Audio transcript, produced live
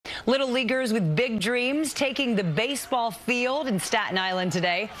Little leaguers with big dreams taking the baseball field in Staten Island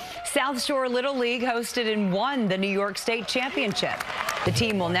today. South Shore Little League hosted and won the New York State Championship. The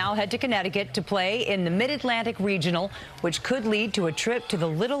team will now head to Connecticut to play in the Mid-Atlantic Regional, which could lead to a trip to the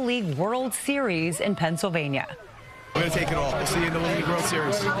Little League World Series in Pennsylvania. We're going to take it all. We'll see you in the Little League World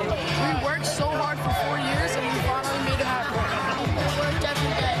Series. We worked so hard for 4 years and we finally made it happen. We're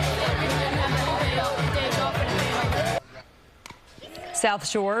definitely dead. We didn't have any days off and anything like that. South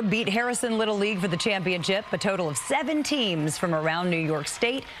Shore beat Harrison Little League for the championship. A total of 7 teams from around New York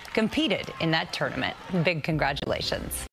State competed in that tournament. Big congratulations.